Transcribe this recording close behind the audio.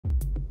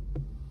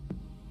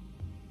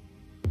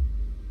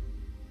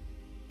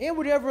and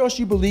whatever else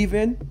you believe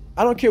in.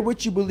 I don't care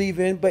what you believe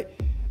in, but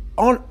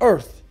on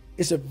earth,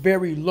 it's a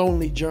very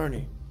lonely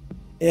journey.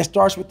 And it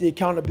starts with the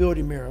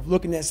accountability mirror of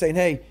looking at saying,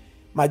 hey,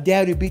 my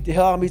dad who beat the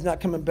hell out of me is not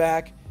coming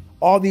back.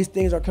 All these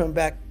things are coming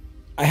back.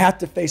 I have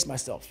to face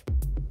myself.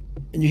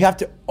 And you have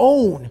to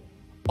own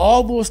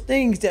all those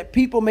things that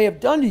people may have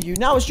done to you.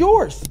 Now it's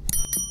yours.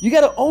 You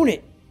got to own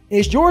it. And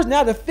it's yours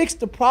now to fix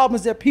the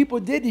problems that people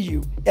did to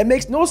you. It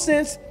makes no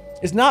sense.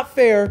 It's not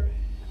fair.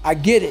 I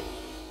get it.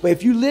 But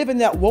if you live in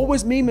that woe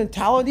is me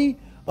mentality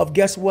of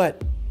guess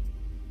what?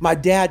 My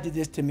dad did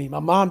this to me. My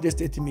mom did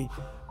this to me.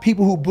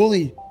 People who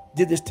bullied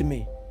did this to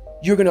me.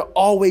 You're going to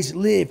always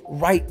live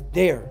right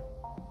there.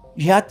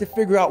 You have to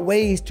figure out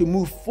ways to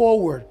move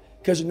forward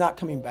because you're not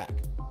coming back.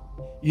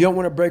 You don't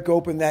want to break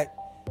open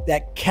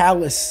that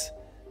callus,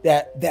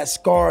 that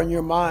scar in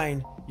your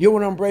mind. You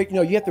don't want to break,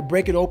 you have to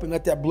break it open,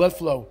 let that blood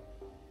flow.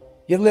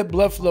 You have to let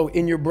blood flow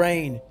in your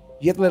brain.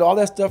 You have to let all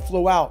that stuff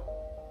flow out.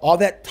 All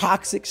that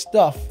toxic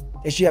stuff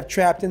that you have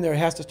trapped in there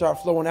has to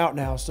start flowing out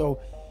now. So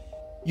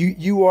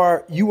you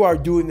are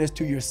doing this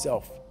to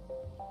yourself.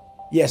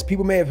 Yes,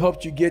 people may have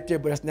helped you get there,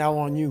 but it's now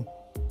on you.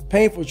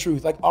 Painful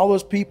truth. Like all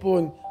those people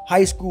in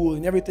high school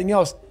and everything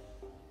else,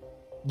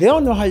 they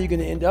don't know how you're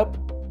going to end up.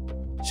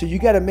 So you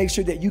got to make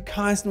sure that you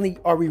constantly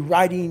are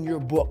rewriting your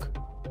book.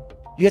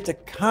 You have to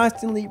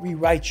constantly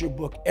rewrite your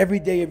book every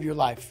day of your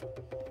life.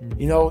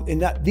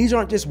 And these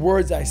aren't just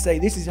words I say.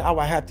 This is how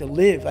I have to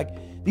live.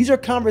 Like these are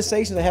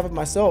conversations I have with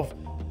myself.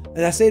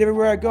 And I say it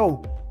everywhere I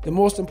go. The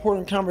most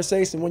important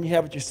conversation when you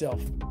have with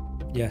yourself.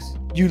 Yes.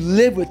 You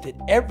live with it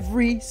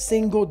every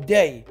single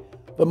day.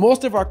 But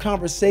most of our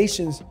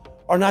conversations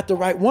are not the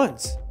right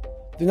ones.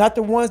 They're not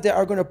the ones that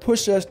are going to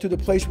push us to the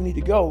place we need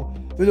to go.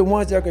 They're the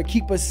ones that are going to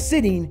keep us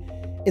sitting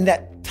in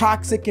that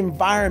toxic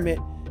environment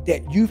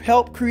that you've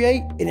helped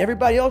create and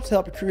everybody else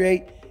helped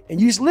create, and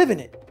you just live in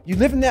it. You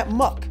live in that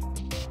muck,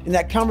 and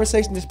that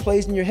conversation just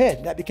plays in your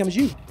head. That becomes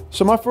you.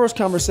 So my first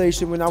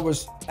conversation when I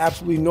was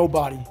absolutely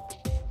nobody,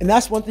 and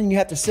that's one thing you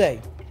have to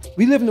say.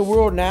 We live in a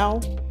world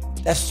now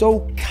that's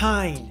so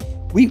kind.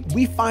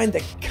 We find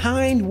the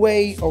kind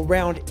way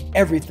around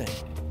everything.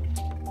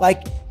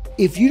 Like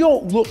if you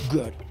don't look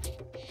good,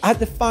 I have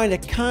to find a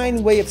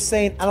kind way of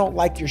saying, I don't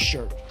like your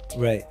shirt.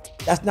 Right.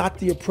 That's not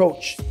the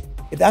approach.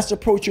 If that's the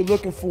approach you're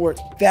looking for,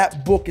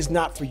 that book is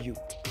not for you.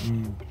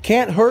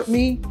 Can't Hurt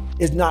Me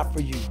is not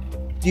for you.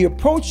 The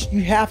approach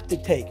you have to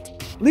take,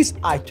 at least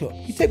I took,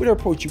 you take whatever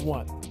approach you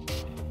want.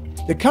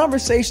 The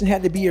conversation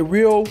had to be a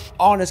real,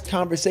 honest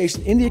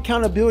conversation. In the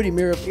accountability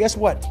mirror, guess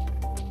what?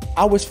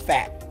 I was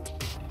fat.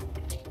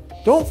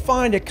 Don't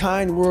find a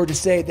kind word to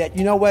say that,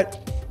 you know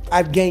what?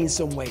 I've gained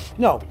some weight.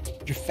 No,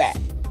 you're fat.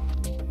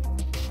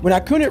 When I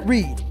couldn't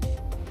read,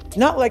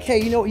 not like, hey,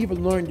 you have a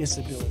learning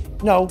disability.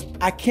 No,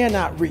 I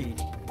cannot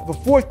read. At a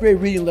 4th grade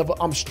reading level,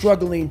 I'm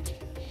struggling.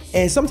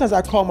 And sometimes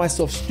I call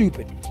myself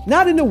stupid.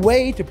 Not in a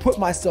way to put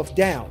myself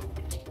down.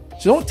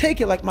 So don't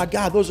take it like, my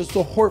God, those are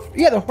so hurtful.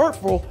 Yeah, they're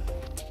hurtful.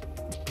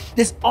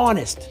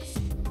 Dishonest.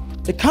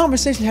 The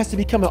conversation has to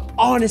become an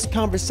honest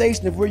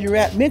conversation of where you're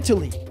at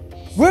mentally.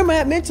 Where am I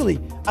at mentally?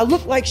 I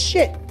look like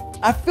shit.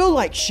 I feel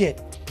like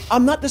shit.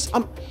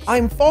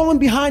 I'm falling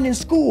behind in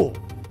school.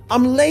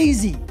 I'm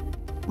lazy.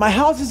 My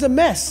house is a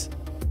mess.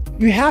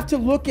 You have to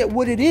look at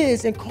what it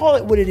is and call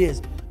it what it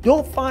is.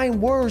 Don't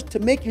find words to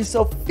make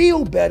yourself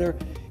feel better,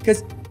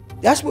 because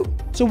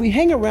so we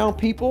hang around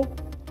people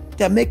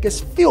that make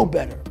us feel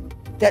better,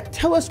 that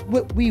tell us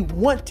what we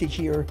want to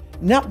hear,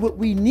 not what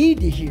we need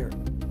to hear.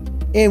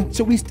 And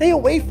so we stay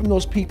away from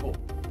those people.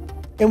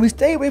 And we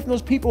stay away from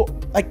those people,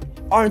 like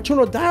our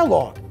internal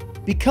dialogue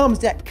becomes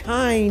that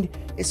kind,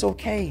 it's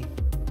okay.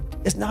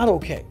 It's not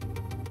okay.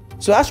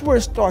 So that's where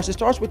it starts. It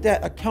starts with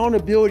that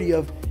accountability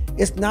of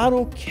it's not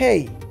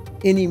okay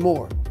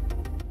anymore.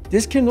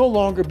 This can no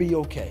longer be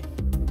okay.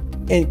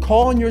 And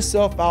calling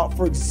yourself out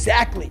for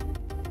exactly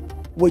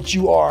what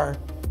you are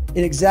and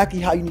exactly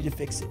how you need to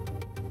fix it.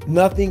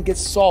 Nothing gets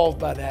solved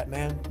by that,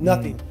 man.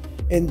 Nothing.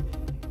 And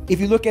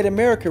if you look at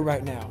America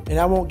right now, and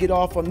I won't get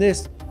off on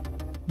this,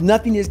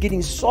 nothing is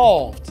getting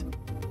solved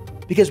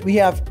because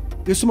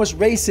there's so much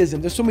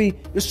racism.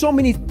 There's so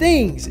many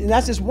things, and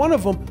that's just one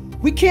of them.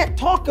 We can't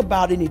talk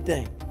about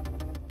anything.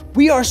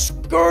 We are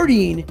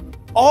skirting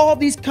all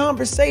these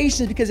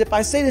conversations because if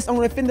I say this, I'm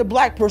going to offend a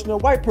black person or a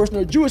white person or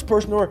a Jewish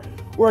person or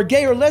a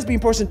gay or lesbian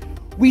person.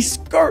 We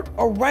skirt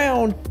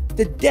around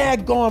the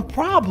daggone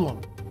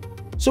problem.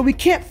 So we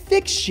can't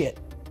fix shit.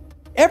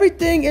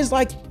 Everything is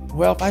like,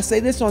 well, if I say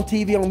this on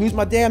TV, I'm going to lose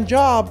my damn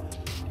job.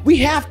 We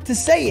have to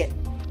say it.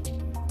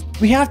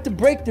 We have to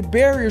break the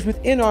barriers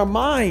within our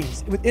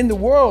minds, within the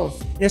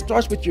world. And it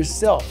starts with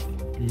yourself.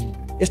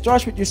 It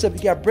starts with yourself.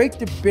 You got to break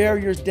the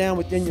barriers down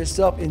within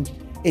yourself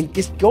and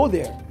just go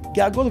there. You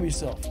got to go to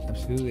yourself.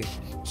 Absolutely.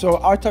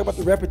 So I talk about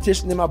the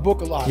repetition in my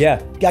book a lot.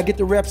 Yeah. Got to get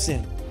the reps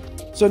in.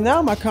 So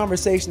now my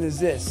conversation is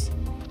this.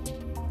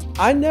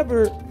 I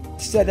never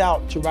set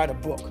out to write a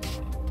book.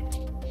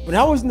 When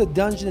I was in the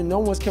dungeon and no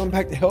one was coming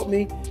back to help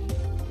me,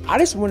 I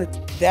just wanted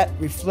that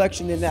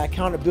reflection in that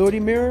accountability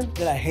mirror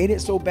that I hated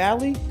so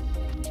badly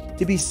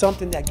to be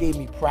something that gave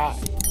me pride,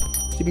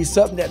 to be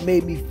something that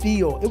made me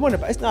feel.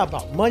 It's not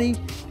about money.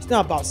 It's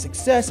not about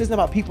success. It's not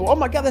about people. Oh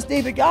my God, that's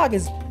David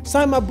Goggins.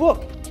 Sign my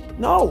book.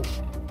 No.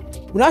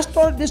 When I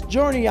started this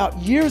journey out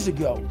years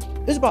ago,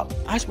 it's about,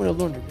 I just want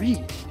to learn to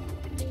read.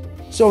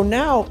 So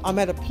now I'm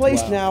at a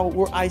place now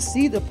where I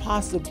see the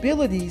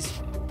possibilities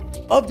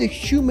of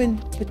human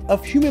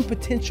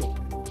potential.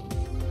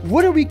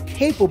 What are we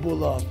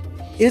capable of?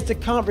 Is the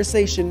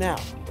conversation now.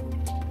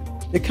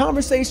 The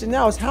conversation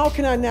now is, how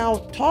can I now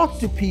talk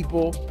to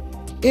people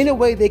in a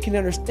way they can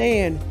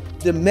understand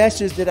the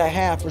message that I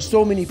have for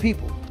so many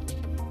people.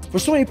 For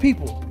so many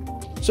people.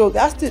 So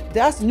that's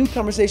the new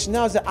conversation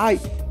now, is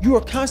that you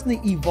are constantly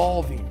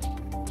evolving.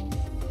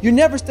 You're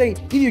never staying,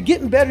 either you're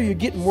getting better or you're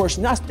getting worse,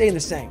 you're not staying the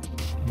same.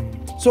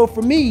 So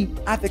for me,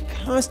 I have to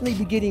constantly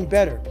be getting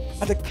better.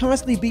 I have to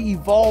constantly be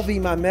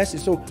evolving my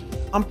message. So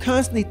I'm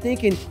constantly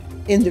thinking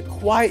in the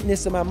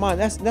quietness of my mind.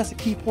 That's a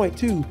key point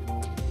too.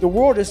 The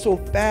world is so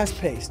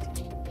fast-paced.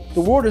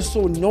 The world is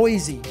so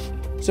noisy.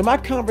 So my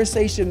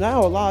conversation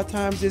now a lot of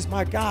times is,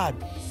 my God,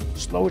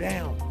 slow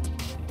down.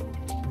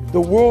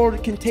 The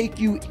world can take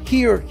you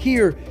here,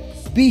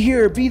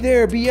 be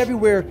there, be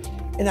everywhere,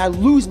 and I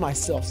lose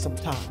myself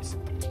sometimes.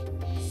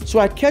 So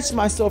I catch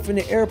myself in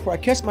the airport,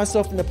 I catch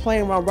myself in the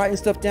plane where I'm writing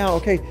stuff down.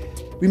 Okay,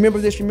 remember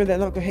this, remember that.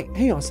 And I'll go, hey,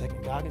 hang on a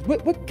second, Goggins.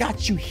 What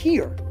got you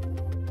here?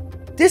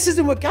 This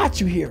isn't what got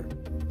you here.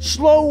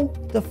 Slow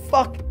the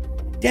fuck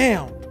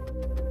down.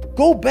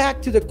 Go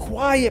back to the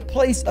quiet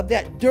place of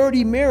that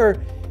dirty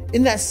mirror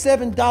in that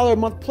 $7 a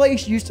month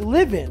place you used to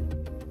live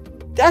in.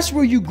 That's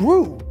where you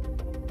grew.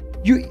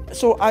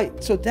 So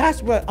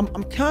that's what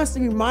I'm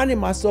constantly reminding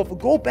myself of.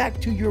 Go back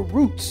to your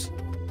roots.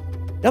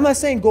 Now, I'm not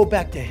saying go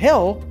back to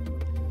hell.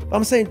 But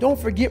I'm saying don't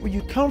forget where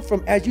you come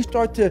from. As you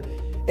start to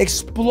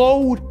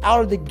explode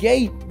out of the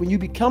gate when you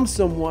become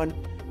someone,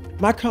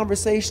 my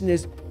conversation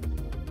is,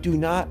 do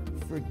not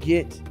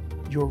forget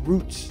your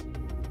roots.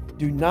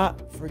 Do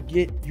not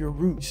forget your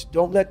roots.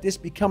 Don't let this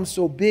become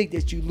so big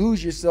that you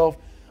lose yourself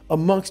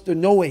amongst the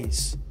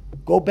noise.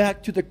 Go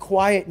back to the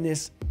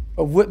quietness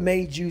of what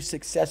made you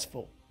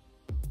successful.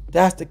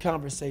 That's the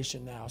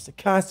conversation now. It's a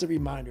constant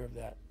reminder of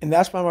that. And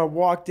that's why when I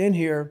walked in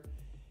here,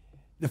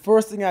 the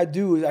first thing I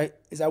do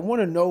is I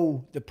want to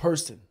know the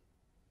person.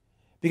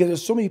 Because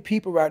there's so many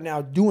people right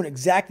now doing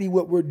exactly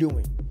what we're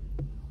doing.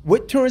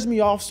 What turns me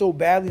off so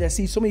badly is I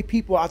see so many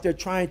people out there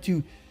trying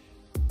to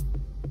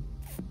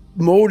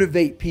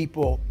motivate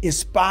people,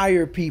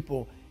 inspire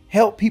people,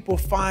 help people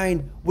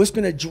find what's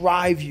going to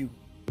drive you.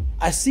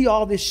 I see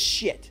all this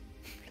shit.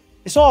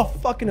 It's all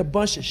fucking a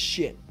bunch of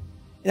shit.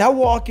 And I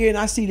walk in,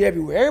 I see it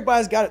everywhere.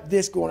 Everybody's got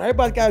this going on.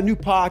 Everybody's got a new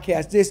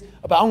podcast, this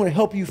about, I'm going to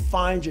help you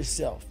find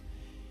yourself.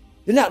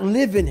 They're not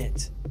living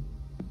it.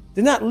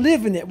 They're not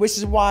living it, which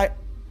is why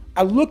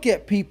I look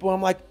at people,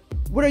 I'm like,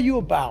 what are you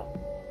about?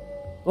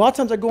 A lot of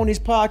times I go on these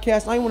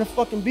podcasts and I don't want to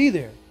fucking be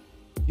there.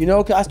 You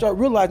know, because I start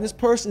realizing this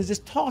person is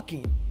just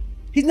talking.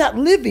 He's not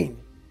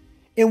living.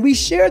 And we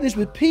share this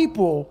with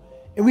people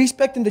and we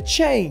expect them to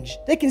change.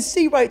 They can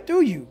see right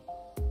through you.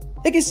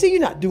 They can see you're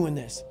not doing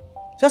this.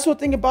 So that's the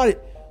thing about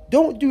it.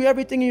 Don't do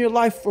everything in your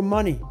life for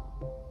money.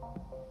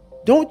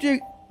 Don't do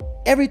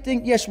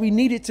everything. Yes, we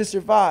need it to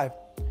survive.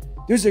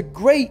 There's a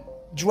great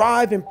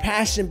drive and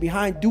passion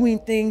behind doing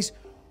things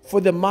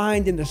for the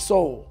mind and the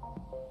soul.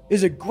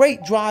 There's a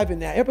great drive in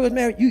that. Everybody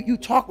goes, man, you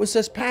talk with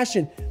such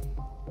passion.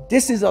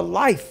 This is a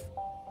life.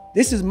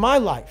 This is my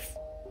life.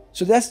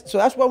 So that's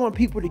what I want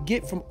people to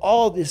get from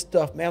all this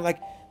stuff, man. Like,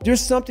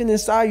 there's something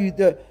inside you.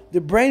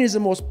 The brain is the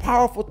most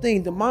powerful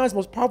thing. The mind is the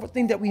most powerful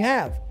thing that we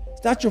have.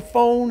 It's not your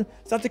phone.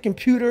 It's not the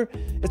computer.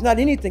 It's not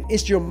anything.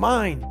 It's your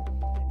mind.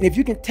 And if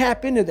you can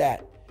tap into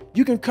that,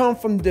 you can come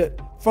from the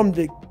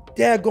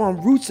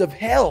daggone roots of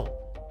hell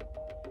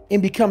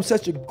and become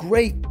such a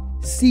great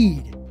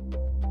seed.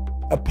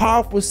 A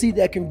powerful seed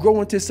that can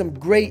grow into some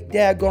great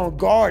daggone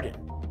garden.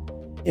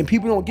 And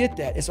people don't get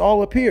that. It's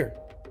all up here.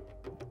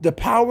 The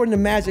power and the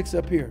magic's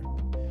up here.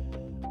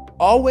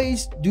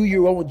 Always do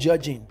your own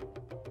judging.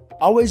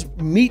 Always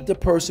meet the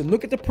person.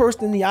 Look at the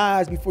person in the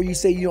eyes before you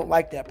say you don't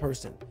like that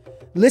person.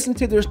 Listen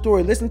to their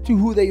story. Listen to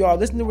who they are.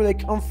 Listen to where they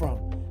come from,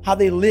 how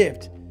they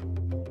lived.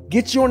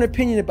 Get your own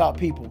opinion about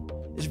people.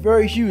 It's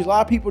very huge. A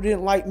lot of people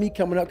didn't like me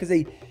coming up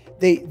because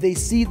they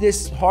see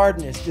this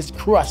hardness, this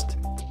crust.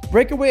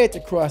 Break away at the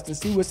crust and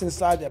see what's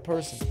inside that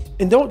person.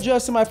 And don't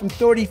judge somebody from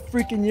 30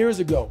 freaking years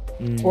ago.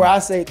 Or I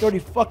say 30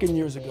 fucking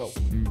years ago.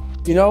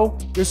 You know,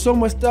 there's so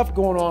much stuff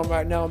going on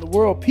right now in the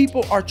world.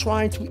 People are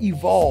trying to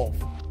evolve.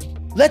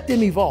 Let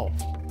them evolve.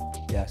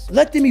 Yes.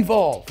 Let them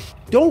evolve.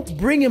 Don't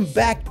bring them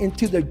back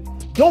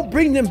don't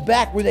bring them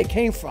back where they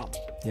came from.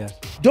 Yes.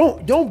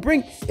 Don't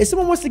bring, if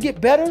someone wants to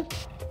get better,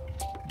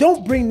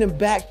 don't bring them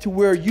back to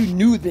where you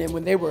knew them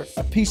when they were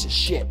a piece of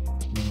shit.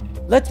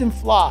 Let them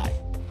fly.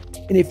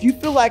 And if you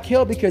feel like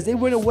hell because they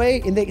went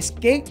away and they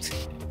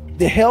escaped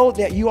the hell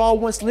that you all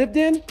once lived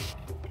in,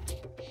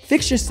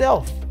 fix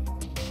yourself.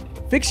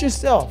 Fix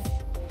yourself.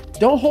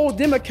 Don't hold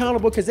them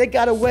accountable because they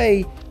got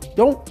away.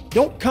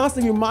 Don't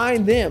constantly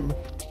remind them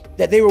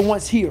that they were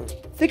once here.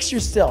 Fix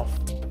yourself.